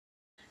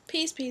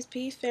Peace, peace,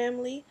 peace,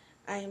 family.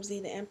 I am Z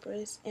the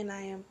Empress, and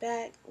I am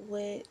back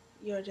with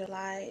your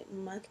July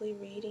monthly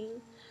reading,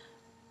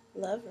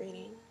 love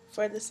reading,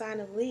 for the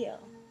sign of Leo,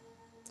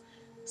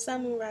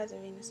 Sun, Moon,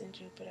 Rising, Venus, and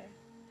Jupiter.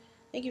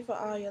 Thank you for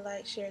all your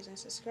likes, shares, and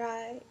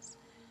subscribes.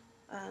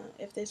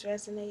 If this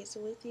resonates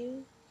with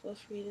you, feel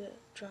free to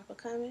drop a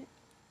comment.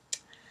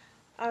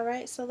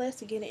 Alright, so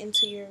let's get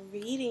into your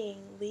reading,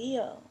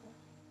 Leo.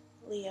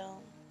 Leo.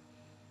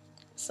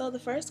 So the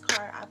first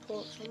card I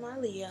pulled for my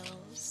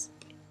Leos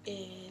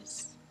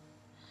is,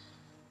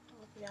 I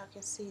hope y'all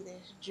can see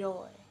this,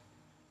 joy.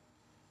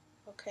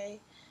 Okay,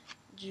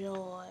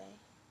 joy.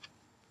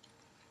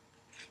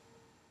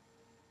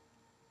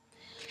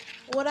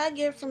 What I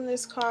get from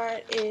this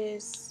card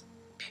is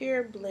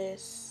pure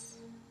bliss,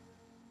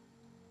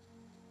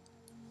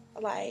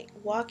 like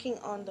walking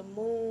on the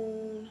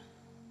moon,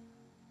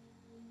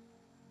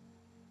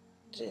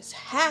 just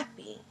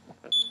happy,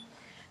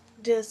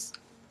 just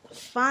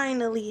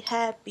finally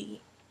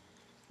happy,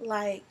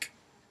 like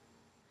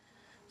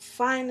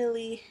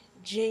finally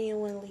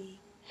genuinely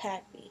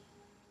happy.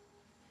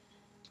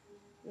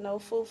 No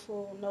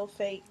foo-foo, no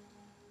fake,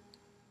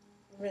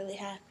 really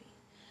happy.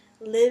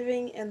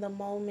 Living in the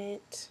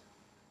moment,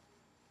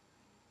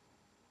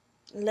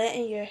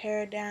 letting your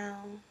hair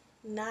down,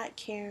 not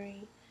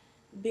caring,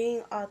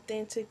 being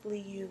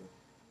authentically you.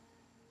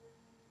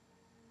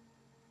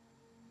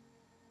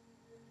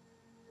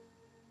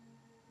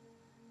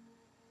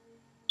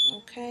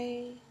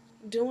 Okay?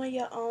 Doing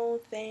your own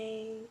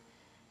thing.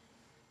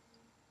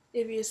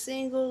 If you're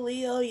single,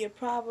 Leo, you're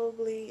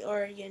probably,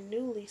 or you're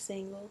newly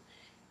single,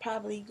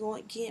 probably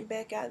getting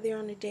back out there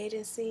on the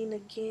dating scene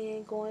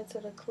again, going to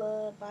the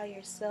club by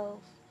yourself.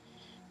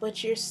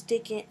 But you're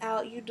sticking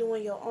out. You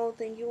doing your own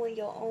thing. You in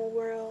your own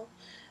world.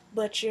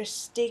 But you're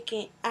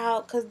sticking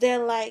out because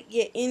they're like,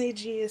 your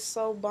energy is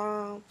so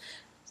bomb.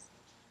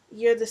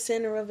 You're the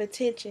center of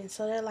attention.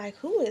 So they're like,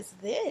 who is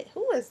this?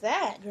 Who is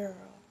that girl?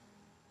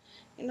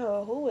 You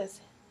know, who is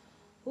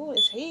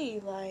he?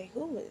 Like,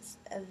 who is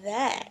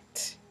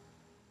that?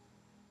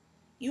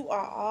 You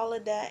are all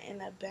of that in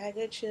a bag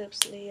of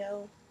chips,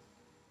 Leo.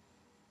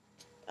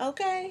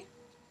 Okay?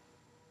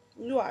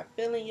 You are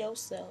feeling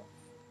yourself.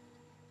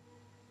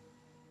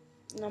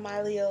 You know,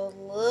 my Leos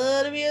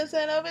love to be a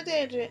center of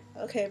attention.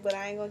 Okay, but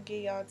I ain't gonna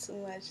give y'all too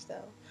much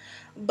though.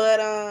 But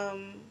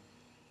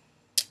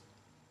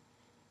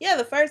yeah,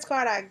 the first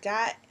card I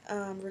got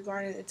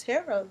regarding the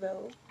tarot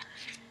though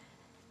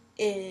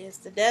is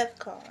the Death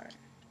card.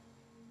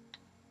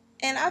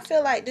 And I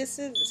feel like this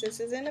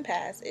is in the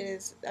past. It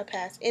is a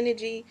past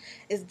energy.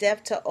 It's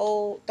death to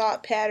old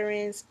thought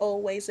patterns,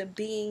 old ways of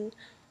being,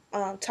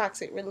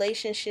 toxic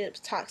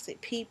relationships,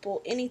 toxic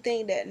people,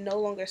 anything that no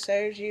longer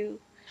serves you.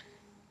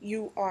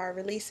 You are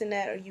releasing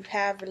that, or you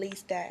have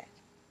released that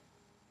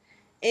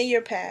in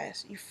your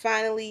past. You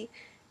finally,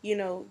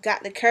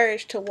 got the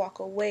courage to walk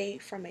away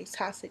from a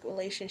toxic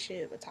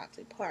relationship, a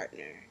toxic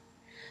partner,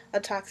 a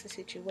toxic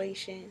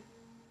situation.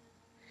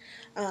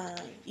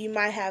 You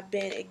might have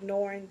been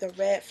ignoring the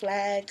red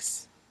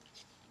flags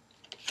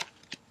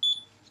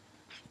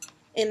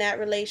in that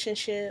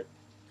relationship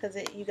because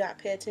you got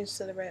to pay attention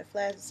to the red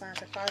flags, the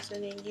signs of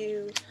caution in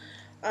you.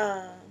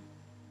 Um,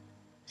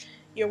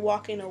 you're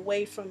walking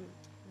away from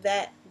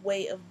that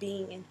way of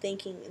being and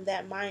thinking and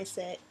that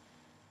mindset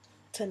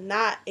to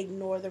not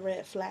ignore the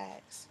red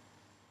flags.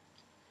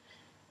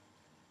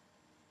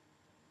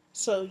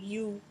 So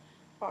you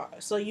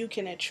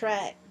can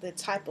attract the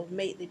type of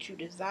mate that you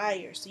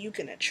desire. So you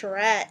can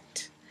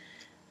attract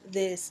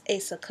this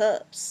Ace of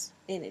Cups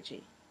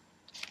energy.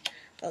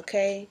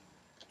 Okay?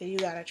 And you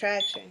got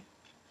attraction.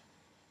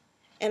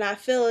 And I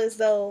feel as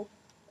though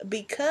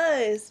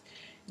because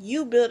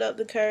you build up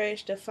the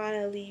courage to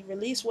finally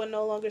release what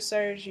no longer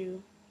serves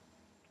you,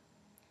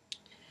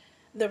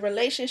 the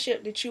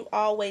relationship that you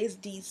always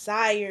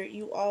desired,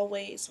 you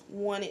always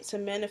wanted to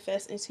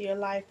manifest into your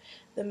life,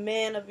 the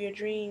man of your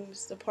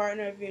dreams, the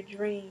partner of your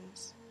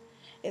dreams,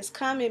 is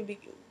coming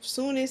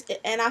soon as,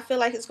 and I feel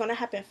like it's going to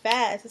happen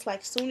fast. It's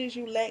like soon as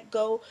you let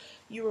go,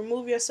 you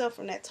remove yourself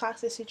from that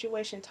toxic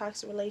situation,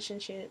 toxic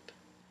relationship,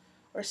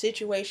 or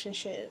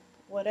situationship,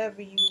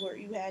 whatever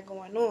you had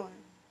going on.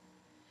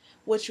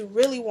 What you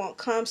really want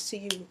comes to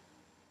you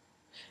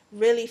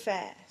really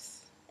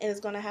fast, and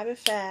it's going to happen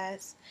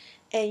fast,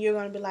 and you're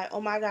going to be like, oh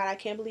my God, I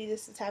can't believe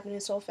this is happening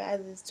so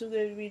fast. It's too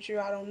good to be true.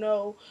 I don't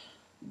know.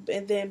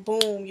 And then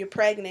boom, you're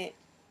pregnant,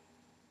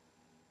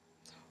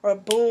 or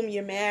boom,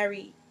 you're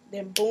married,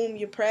 then boom,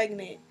 you're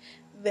pregnant,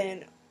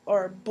 then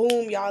or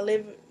boom, y'all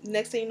live.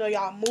 Next thing you know,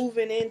 y'all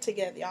moving in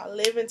together, y'all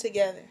living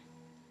together.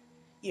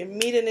 You're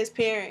meeting his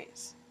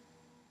parents,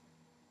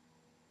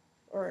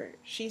 or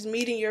she's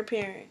meeting your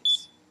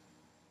parents.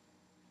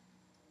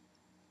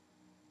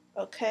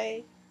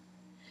 Okay,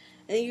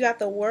 and you got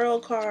the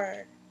World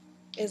card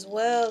as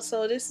well.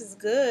 So this is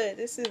good.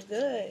 This is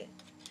good.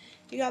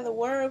 You got the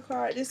World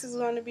card. This is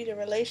going to be the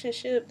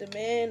relationship, the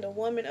man, the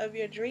woman of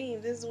your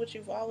dreams. This is what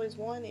you've always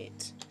wanted.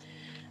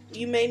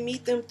 You may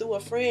meet them through a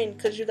friend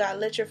because you got to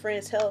let your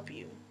friends help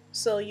you.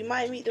 So you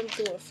might meet them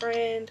through a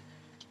friend,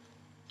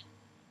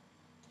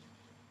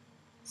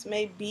 This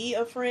may be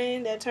a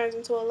friend that turns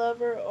into a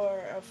lover,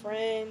 or a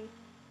friend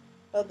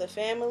of the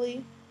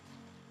family.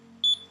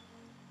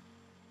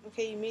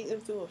 Okay, you meet them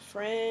through a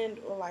friend,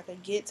 or like a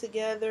get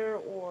together,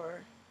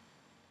 or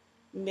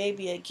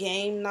maybe a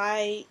game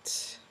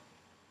night.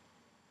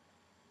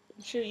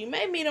 Shoot, you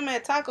may meet them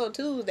at Taco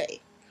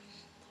Tuesday.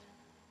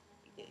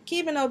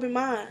 Keep an open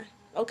mind,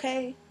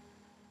 okay?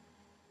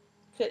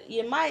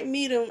 You might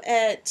meet them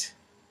at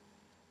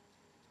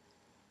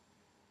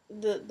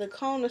the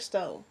corner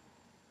store,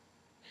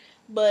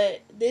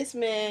 but this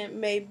man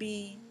may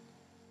be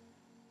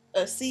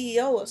a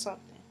CEO or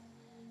something,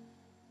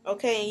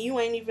 okay? And you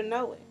ain't even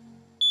know it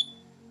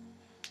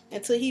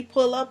until he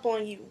pull up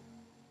on you,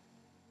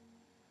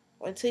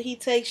 or until he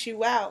takes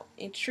you out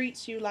and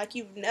treats you like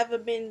you've never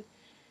been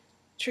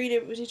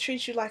treated. He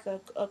treats you like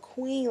a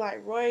queen,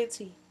 like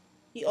royalty.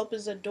 He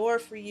opens a door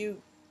for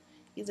you.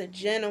 He's a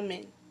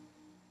gentleman.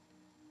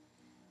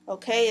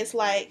 Okay, it's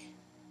like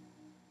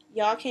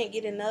y'all can't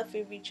get enough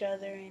of each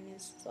other, and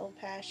it's so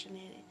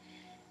passionate,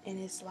 and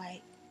it's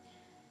like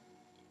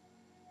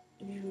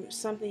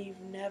something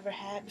you've never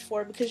had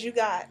before, because you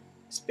got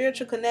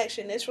spiritual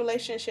connection. This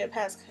relationship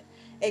has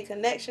a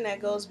connection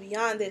that goes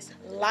beyond this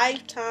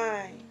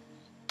lifetime.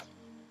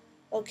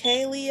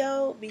 Okay,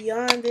 Leo,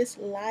 beyond this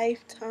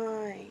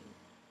lifetime.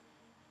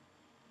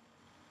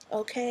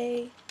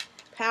 Okay,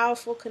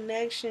 powerful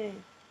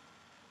connection.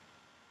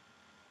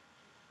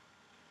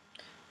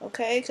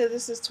 Okay, because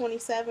this is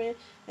 27,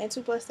 and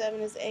 2 plus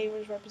 7 is 8,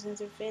 which represents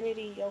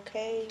infinity.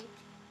 Okay,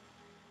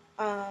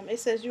 it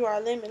says you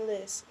are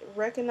limitless.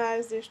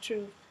 Recognize this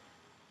truth.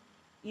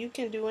 You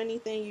can do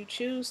anything you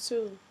choose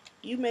to.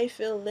 You may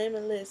feel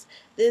limitless.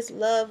 This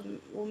love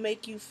will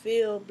make you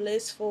feel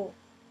blissful,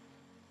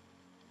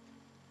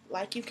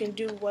 like you can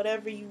do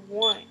whatever you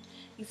want.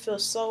 You feel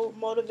so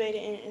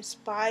motivated and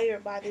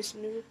inspired by this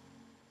new.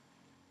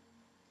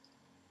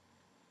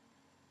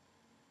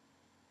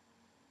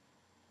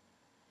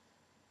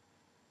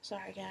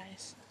 Sorry,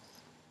 guys.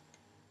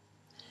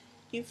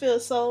 You feel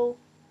so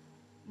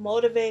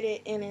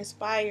motivated and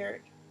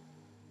inspired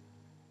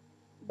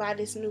by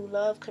this new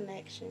love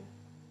connection.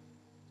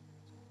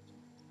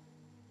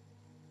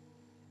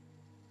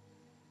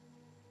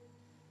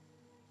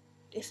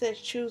 It says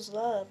choose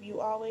love.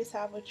 You always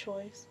have a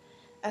choice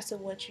as to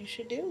what you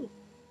should do.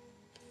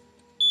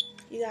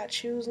 You gotta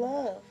choose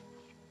love.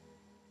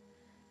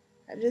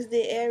 I just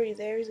did Aries.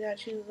 Aries gotta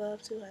choose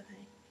love too, I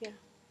think. Yeah.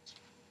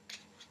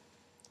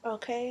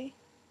 Okay?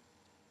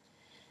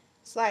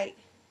 It's like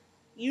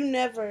you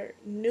never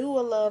knew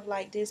a love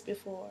like this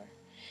before.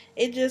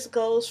 It just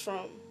goes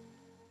from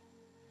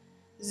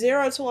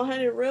 0 to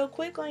 100 real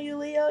quick on you,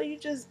 Leo.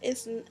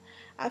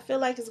 I feel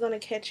like it's gonna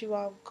catch you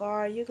off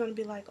guard. You're gonna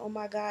be like, oh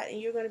my God, and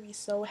you're gonna be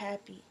so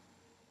happy.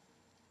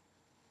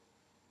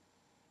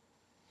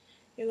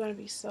 You're gonna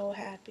be so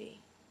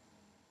happy.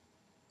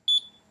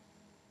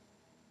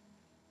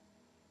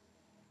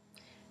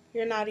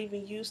 You're not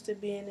even used to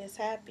being this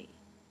happy.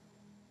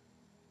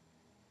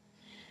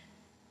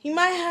 You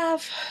might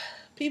have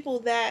people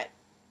that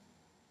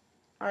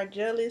are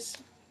jealous.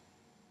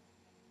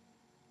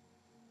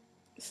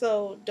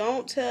 So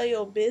don't tell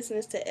your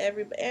business to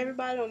everybody.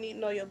 Everybody don't need to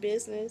know your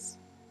business.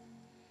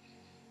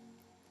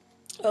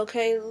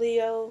 Okay,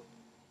 Leo?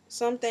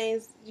 Some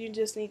things you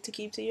just need to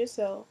keep to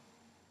yourself.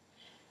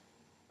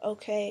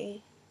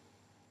 Okay?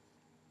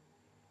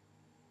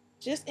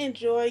 Just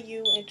enjoy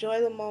you,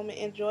 enjoy the moment,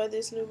 enjoy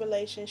this new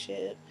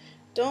relationship.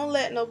 Don't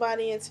let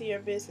nobody into your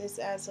business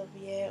as of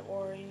yet,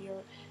 or in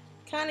your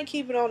kind of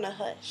keep it on the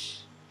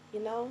hush, you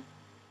know?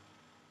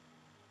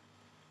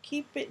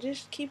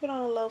 Just keep it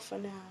on the low for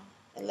now,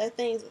 and let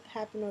things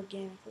happen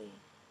organically.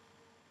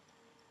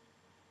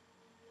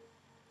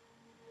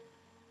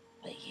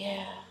 But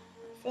yeah,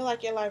 I feel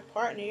like your life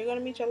partner, you're going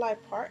to meet your life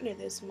partner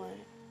this month.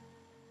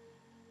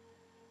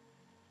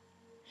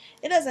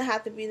 It doesn't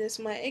have to be this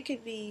month. It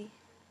could be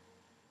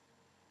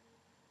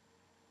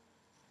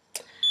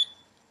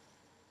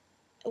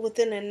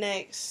within the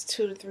next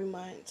 2 to 3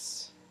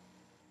 months.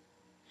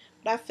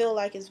 But I feel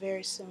like it's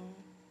very soon.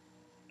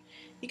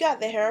 You got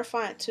the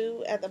Hierophant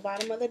too at the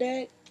bottom of the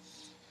deck.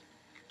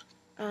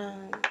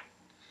 Um,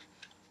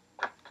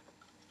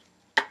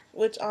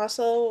 which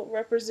also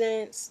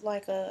represents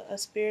like a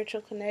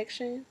spiritual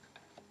connection,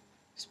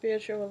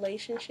 spiritual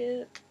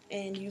relationship,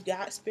 and you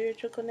got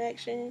spiritual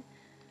connection.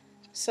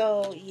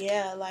 So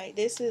yeah, like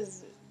this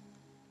is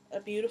a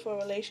beautiful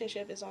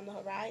relationship is on the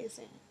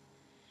horizon.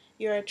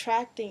 You're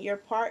attracting your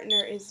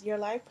partner is your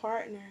life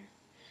partner.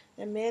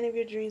 The man of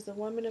your dreams, the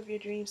woman of your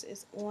dreams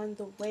is on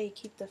the way.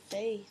 Keep the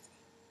faith.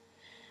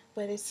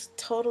 But it's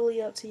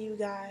totally up to you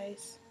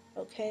guys.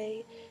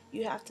 Okay?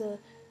 You have to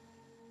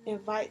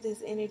invite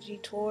this energy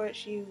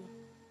towards you.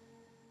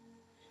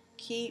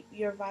 Keep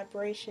your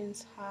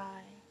vibrations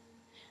high.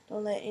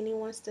 Don't let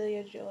anyone steal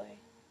your joy.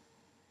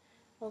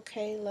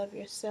 Okay? Love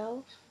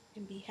yourself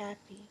and be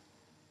happy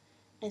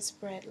and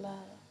spread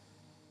love.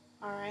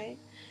 Alright?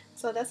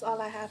 So that's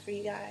all I have for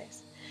you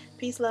guys.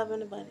 Peace, love,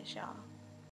 and abundance, y'all.